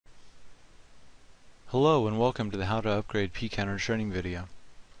Hello and welcome to the How to Upgrade Pcounter training video.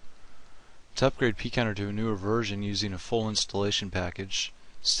 To upgrade Pcounter to a newer version using a full installation package,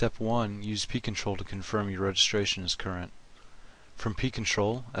 Step 1, use Pcontrol to confirm your registration is current. From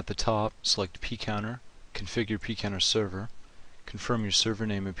Pcontrol, at the top, select Pcounter, configure Pcounter server, confirm your server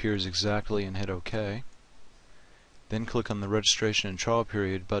name appears exactly and hit OK. Then click on the Registration and Trial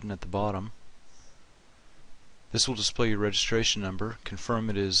Period button at the bottom. This will display your registration number, confirm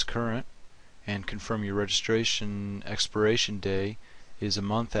it is current, and confirm your registration expiration day is a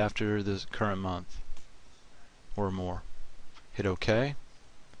month after the current month or more. Hit OK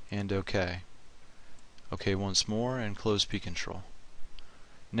and OK. OK once more and close Pcontrol.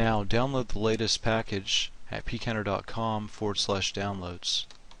 Now download the latest package at pcounter.com/downloads.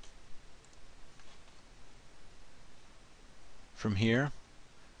 From here,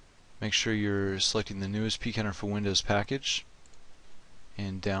 make sure you're selecting the newest Pcounter for Windows package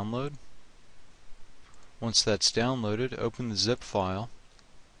and download. Once that's downloaded, open the zip file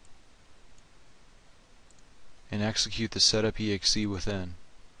and execute the setup.exe within.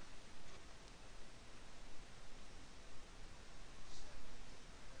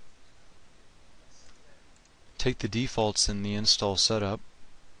 Take the defaults in the install setup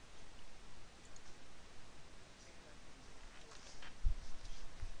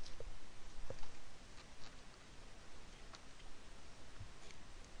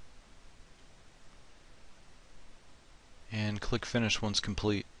and click Finish once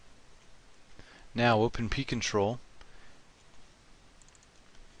complete. Now open Pcontrol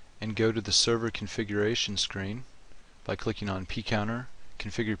and go to the server configuration screen by clicking on Pcounter,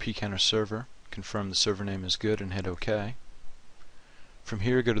 configure Pcounter server, confirm the server name is good and hit OK. From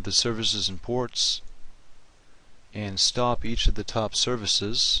here go to the services and ports and stop each of the top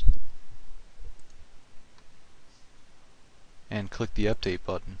services and click the update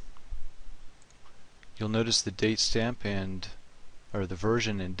button. You'll notice the date stamp or the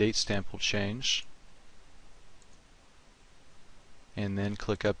version and date stamp will change, and then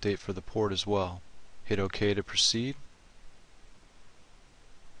click update for the port as well. Hit OK to proceed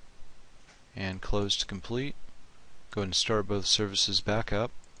and close to complete. Go ahead and start both services back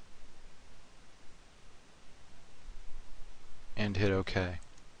up and hit OK. At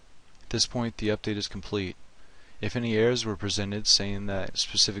this point the update is complete. If any errors were presented saying that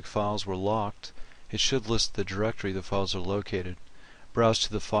specific files were locked, it should list the directory the files are located. Browse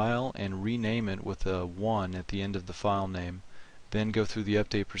to the file and rename it with a 1 at the end of the file name. Then go through the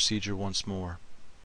update procedure once more.